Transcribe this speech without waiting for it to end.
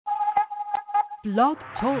Blog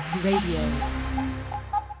Talk Radio.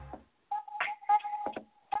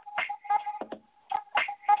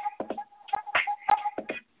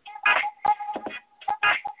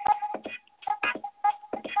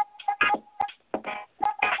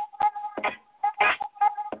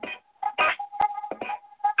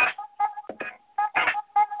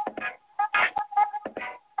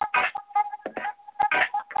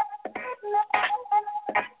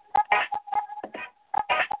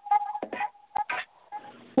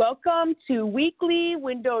 Welcome to Weekly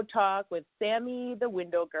Window Talk with Sammy the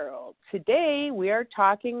Window Girl. Today we are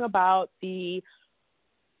talking about the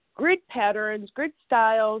grid patterns, grid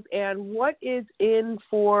styles, and what is in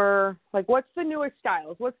for, what's the newest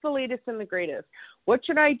styles? What's the latest and the greatest? What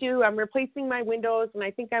should I do? I'm replacing my windows and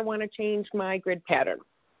I think I want to change my grid pattern.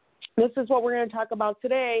 This is what we're going to talk about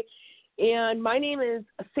today. And my name is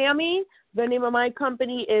Sammy. The name of my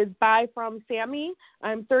company is From Sammy.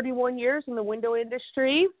 I'm 31 years in the window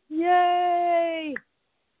industry. Yay!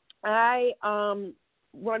 I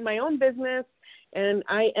run my own business, and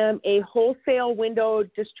I am a wholesale window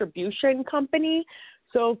distribution company.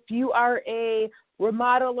 So if you are a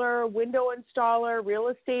remodeler, window installer, real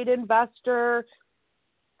estate investor,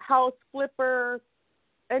 house flipper,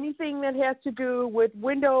 anything that has to do with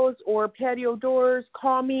windows or patio doors,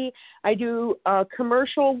 call me. I do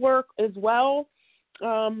commercial work as well.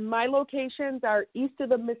 My locations are east of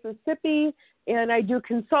the Mississippi, and I do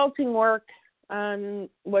consulting work on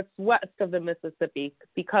what's west of the Mississippi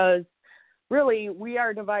because really we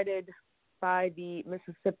are divided by the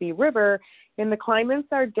Mississippi River, and the climates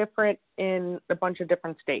are different in a bunch of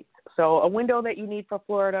different states. So a window that you need for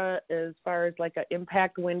Florida as far as like an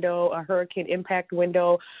impact window, a hurricane impact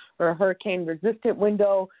window, or a hurricane resistant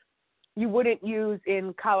window, you wouldn't use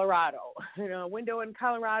in Colorado. A window in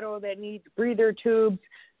Colorado that needs breather tubes,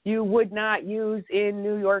 you would not use in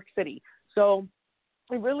New York City. So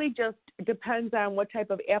it really just depends on what type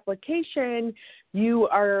of application you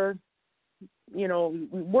are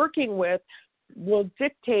working with will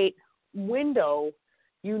dictate window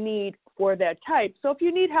you need for that type. So if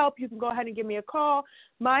you need help, you can go ahead and give me a call.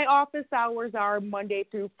 My office hours are Monday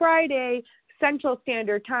through Friday, Central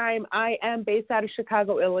Standard Time. I am based out of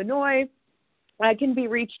Chicago, Illinois. I can be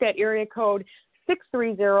reached at area code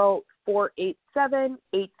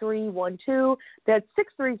 630-487-8312. That's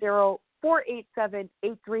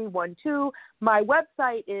 630-487-8312. My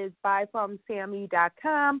website is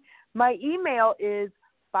buyfromsammy.com. My email is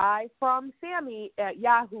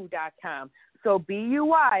buyfromsammy@yahoo.com. So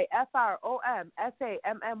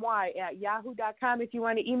BUYFROMSAMMY@yahoo.com. If you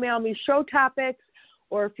want to email me show topics,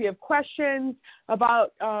 or if you have questions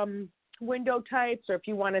about window types, or if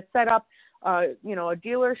you want to set up a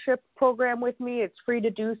dealership program with me, it's free to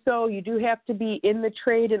do so. You do have to be in the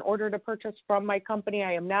trade in order to purchase from my company.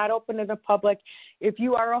 I am not open to the public. If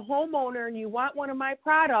you are a homeowner and you want one of my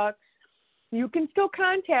products, you can still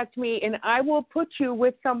contact me, and I will put you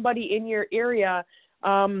with somebody in your area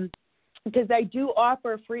because I do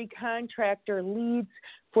offer free contractor leads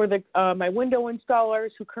for my window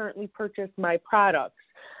installers who currently purchase my products.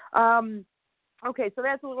 Okay, so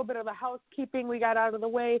that's a little bit of the housekeeping we got out of the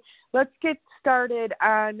way. Let's get started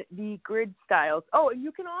on the grid styles. Oh, and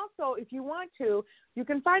you can also, if you want to, you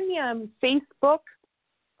can find me on Facebook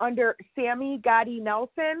under Sammy Gotti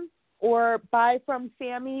Nelson, or Buy From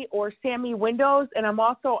Sammy, or Sammy Windows, and I'm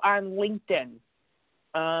also on LinkedIn.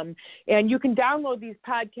 And you can download these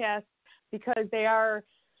podcasts because they are,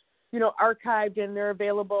 archived and they're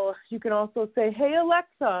available. You can also say, hey,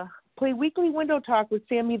 Alexa, play Weekly Window Talk with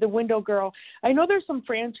Sammy the Window Girl. I know there's some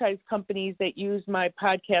franchise companies that use my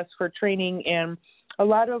podcast for training, and a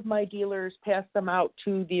lot of my dealers pass them out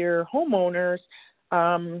to their homeowners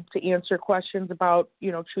to answer questions about,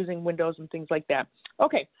 choosing windows and things like that.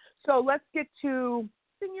 Okay. So let's get to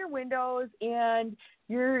your windows, and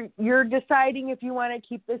you're deciding if you want to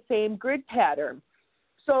keep the same grid pattern.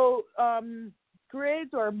 So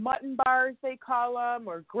grids, or mutton bars they call them,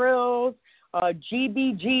 or grills,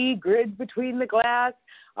 GBG, grids between the glass,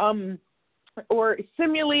 or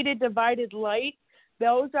simulated divided light.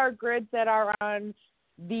 Those are grids that are on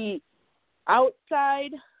the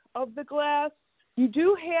outside of the glass. You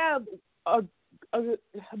do have a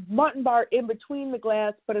mutton bar in between the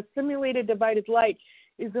glass, but a simulated divided light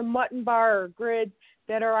is a mutton bar or grid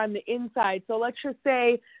that are on the inside. So let's just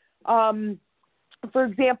say, for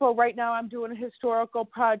example, right now I'm doing a historical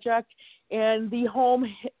project, and the home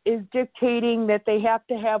is dictating that they have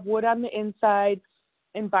to have wood on the inside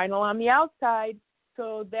and vinyl on the outside.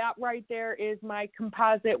 So that right there is my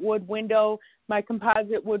composite wood window. My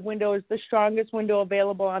composite wood window is the strongest window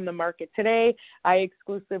available on the market today. I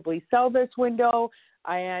exclusively sell this window.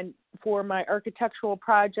 And for my architectural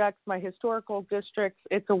projects, my historical districts,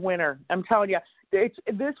 it's a winner. I'm telling you,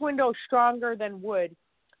 this window is stronger than wood.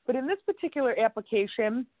 But in this particular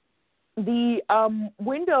application, the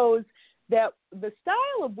the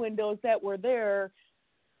style of windows that were there,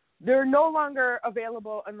 they're no longer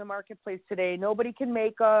available in the marketplace today. Nobody can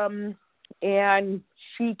make them, and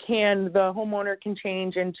the homeowner can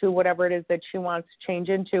change into whatever it is that she wants to change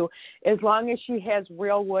into, as long as she has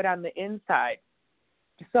real wood on the inside.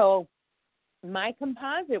 So my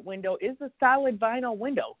composite window is a solid vinyl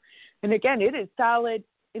window. And again, it is solid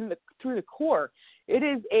through the core. It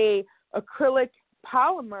is a acrylic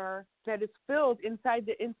polymer that is filled inside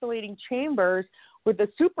the insulating chambers with a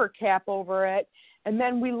super cap over it. And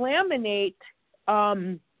then we laminate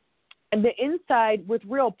the inside with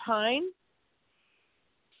real pine.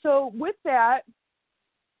 So with that,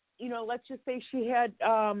 let's just say she had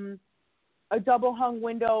a double hung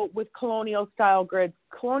window with colonial style grids.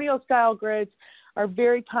 Colonial style grids are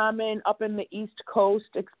very common up in the East Coast,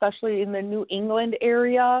 especially in the New England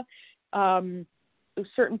area.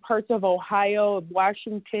 Certain parts of Ohio,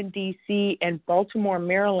 Washington, D.C., and Baltimore,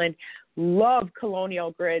 Maryland love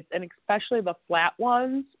colonial grids, and especially the flat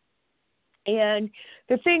ones. And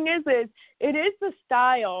the thing is it is the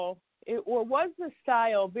style, was the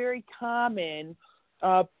style very common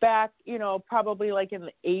back, probably like in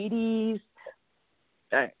the 80s.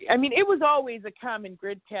 I mean, it was always a common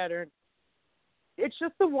grid pattern. It's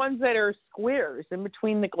just the ones that are squares in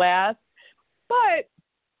between the glass. But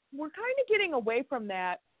we're kind of getting away from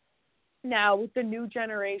that now with the new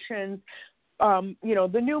generations,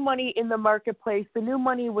 the new money in the marketplace, the new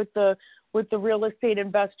money with the real estate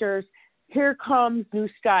investors. Here comes new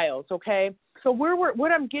styles, okay? So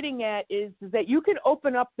what I'm getting at is that you can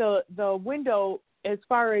open up the window as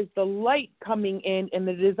far as the light coming in and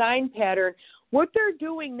the design pattern. What they're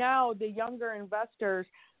doing now, the younger investors,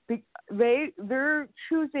 they're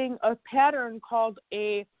choosing a pattern called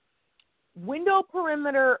a window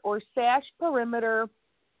perimeter or sash perimeter.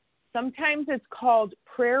 Sometimes it's called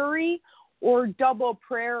prairie or double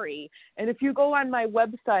prairie. And if you go on my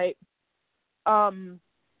website,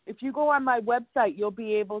 you'll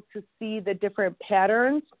be able to see the different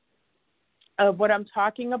patterns of what I'm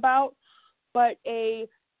talking about. But a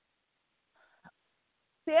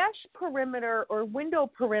sash perimeter or window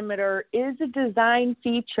perimeter is a design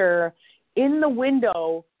feature in the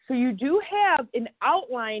window. So you do have an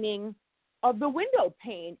outlining of the window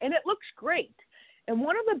pane, and it looks great. And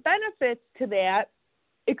one of the benefits to that,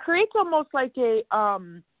 it creates almost like a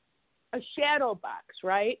shadow box,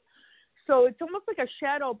 right? So it's almost like a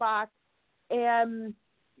shadow box and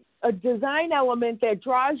a design element that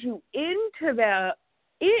draws you into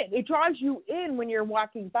it draws you in when you're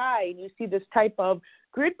walking by and you see this type of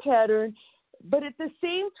grid pattern, but at the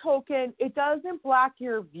same token, it doesn't block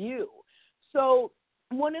your view. So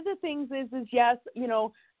one of the things is yes,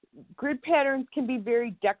 grid patterns can be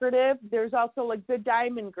very decorative. There's also like the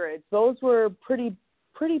diamond grids. Those were pretty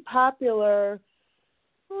popular.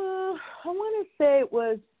 I want to say it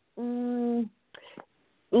was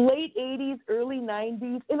late 80s, early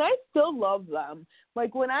 90s, and I still love them.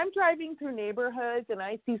 Like when I'm driving through neighborhoods and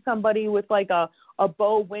I see somebody with like a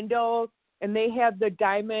bow window and they have the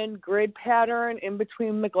diamond grid pattern in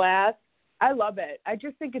between the glass, I love it. I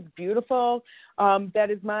just think it's beautiful. That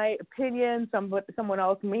is my opinion. Someone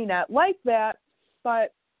else may not like that,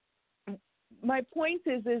 but my point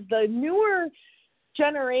is the newer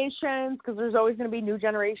generations, because there's always going to be new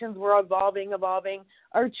generations, we're evolving,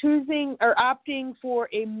 are opting for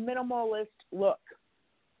a minimalist look.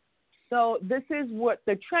 So this is what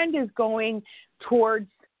the trend is going towards,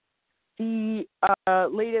 the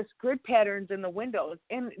latest grid patterns in the windows.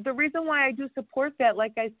 And the reason why I do support that,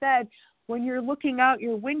 like I said, when you're looking out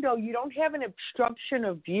your window, you don't have an obstruction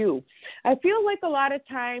of view. I feel like a lot of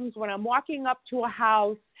times when I'm walking up to a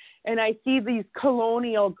house and I see these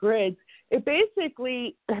colonial grids, it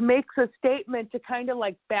basically makes a statement to kind of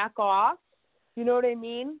like back off. You know what I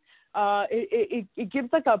mean? It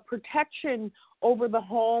gives like a protection over the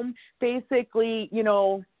home. Basically,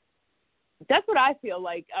 that's what I feel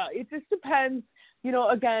like. It just depends.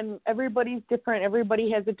 Again, everybody's different. Everybody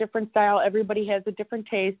has a different style. Everybody has a different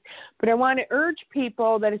taste. But I want to urge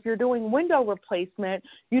people that if you're doing window replacement,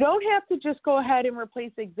 you don't have to just go ahead and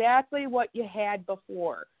replace exactly what you had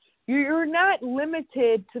before. You're not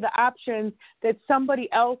limited to the options that somebody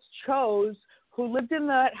else chose who lived in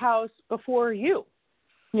that house before you,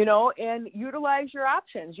 and utilize your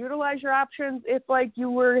options. Utilize your options if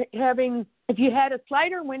you had a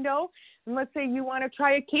slider window, and let's say you want to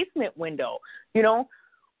try a casement window,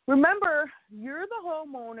 remember, you're the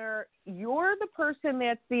homeowner, you're the person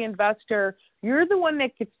that's the investor, you're the one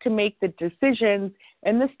that gets to make the decisions,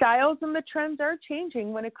 and the styles and the trends are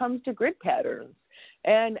changing when it comes to grid patterns.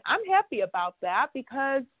 And I'm happy about that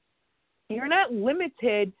because you're not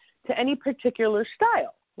limited to any particular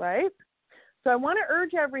style, right? So I want to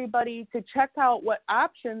urge everybody to check out what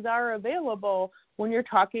options are available when you're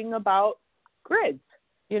talking about grids.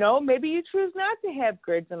 You know, maybe you choose not to have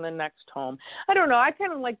grids in the next home. I don't know. I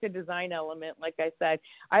kind of like the design element, like I said.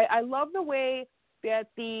 I love the way that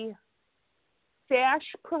the sash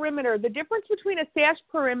perimeter, the difference between a sash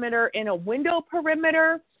perimeter and a window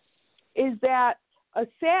perimeter is that a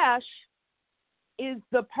sash is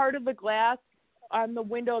the part of the glass on the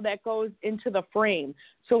window that goes into the frame.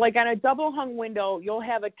 So like on a double hung window, you'll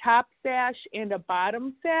have a top sash and a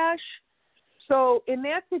bottom sash. So in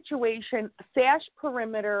that situation, sash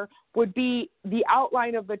perimeter would be the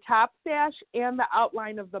outline of the top sash and the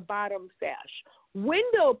outline of the bottom sash.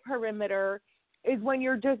 Window perimeter is when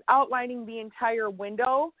you're just outlining the entire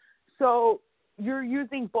window. So you're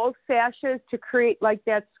using both sashes to create like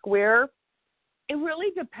that square. It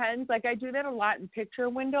really depends. Like I do that a lot in picture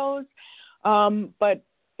windows, but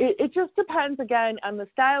it just depends, again, on the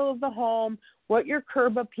style of the home, what your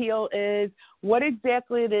curb appeal is, what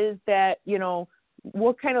exactly it is that, you know,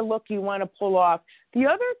 what kind of look you want to pull off. The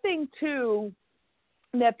other thing, too,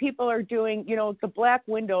 that people are doing, you know, the black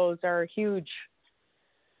windows are huge.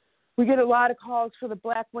 We get a lot of calls for the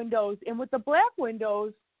black windows. And with the black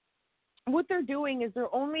windows, what they're doing is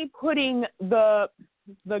they're only putting the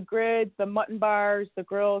grids, the mutton bars, the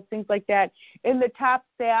grills, things like that in the top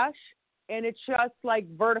sash, and it's just like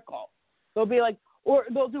vertical. They'll be like, or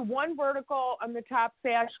they'll do one vertical on the top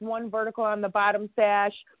sash, one vertical on the bottom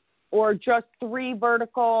sash, or just three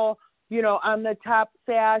vertical, you know, on the top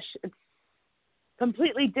sash. It's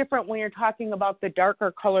completely different when you're talking about the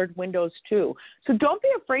darker colored windows too. So don't be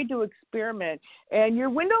afraid to experiment. And your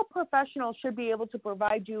window professional should be able to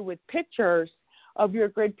provide you with pictures of your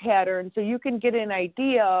grid pattern so you can get an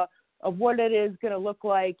idea of what it is going to look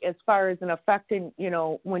like as far as an effect in, you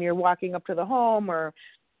know, when you're walking up to the home, or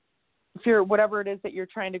if you're, whatever it is that you're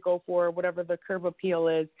trying to go for, whatever the curb appeal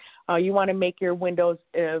is, you want to make your windows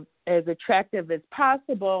as attractive as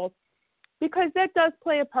possible, because that does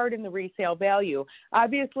play a part in the resale value.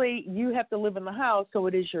 Obviously, you have to live in the house, so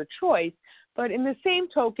it is your choice. But in the same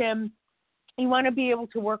token, you want to be able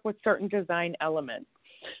to work with certain design elements.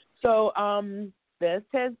 So this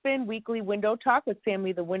has been Weekly Window Talk with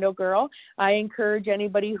Sammy the Window Girl. I encourage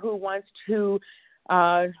anybody who wants to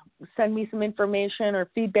send me some information or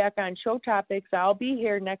feedback on show topics. I'll be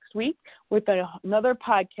here next week with another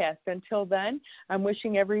podcast. Until then, I'm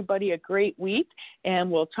wishing everybody a great week,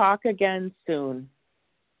 and we'll talk again soon.